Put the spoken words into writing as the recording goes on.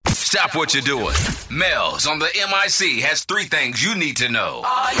Stop what you're doing. Mel's on the MIC has 3 things you need to know.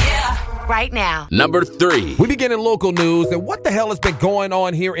 Oh, yeah. Right now. Number 3. We begin in local news, and what the hell has been going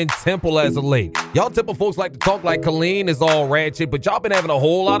on here in Temple as of late? Y'all Temple folks like to talk like Colleen is all ratchet, but y'all been having a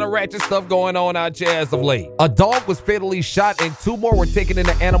whole lot of ratchet stuff going on out here as of late. A dog was fatally shot, and 2 more were taken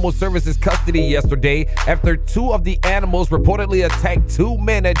into Animal Services custody yesterday after 2 of the animals reportedly attacked 2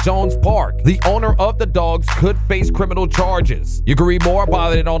 men at Jones Park. The owner of the dogs could face criminal charges. You can read more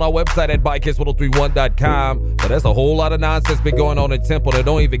about it on our website at bykiss1031.com, but that's a whole lot of nonsense been going on in Temple that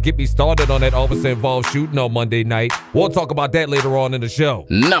don't even get me started on that officer-involved shooting on Monday night. We'll talk about that later on in the show.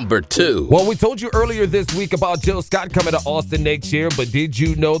 Number 2. Well, we told you earlier this week about Jill Scott coming to Austin next year, but did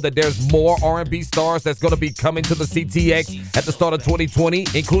you know that there's more R&B stars that's going to be coming to the CTX at the start of 2020,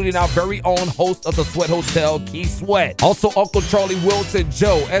 including our very own host of the Sweat Hotel, Keith Sweat. Also, Uncle Charlie Wilson,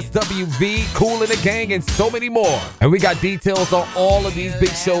 Joe, SWV, Kool and the Gang, and so many more. And we got details on all of these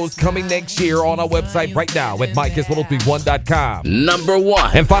big shows coming next year on our website right now at mykiss1031.com. Number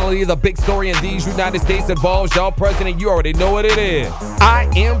 1. And finally, the big story in these United States involves y'all president. You already know what it is.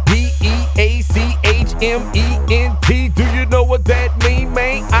 IMPEACHMENT. Do you know what that mean,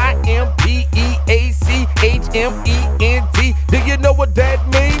 man? IMPEACHMENT. Do you know what that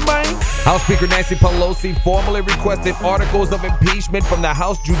mean, man? House Speaker Nancy Pelosi formally requested articles of impeachment from the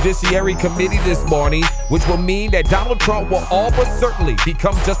House Judiciary Committee this morning, which will mean that Donald Trump will all but certainly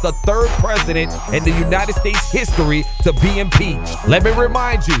become just the 3rd president in the United States history to be impeached. Let me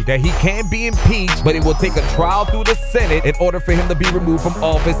remind you that he can be impeached, but it will take a trial through the Senate in order for him to be removed from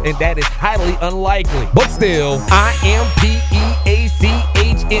office, and that is highly unlikely. But still, IMPEACHMENT.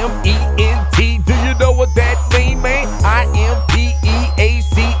 Do you know what that mean, man? IMPEACHMENT.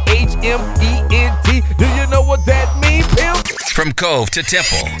 Do you know what that mean, pimp? From Cove to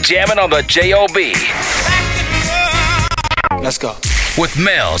Temple, jamming on the J.O.B. Let's go. With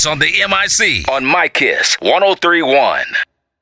Mel's on the MIC on My Kiss 1031.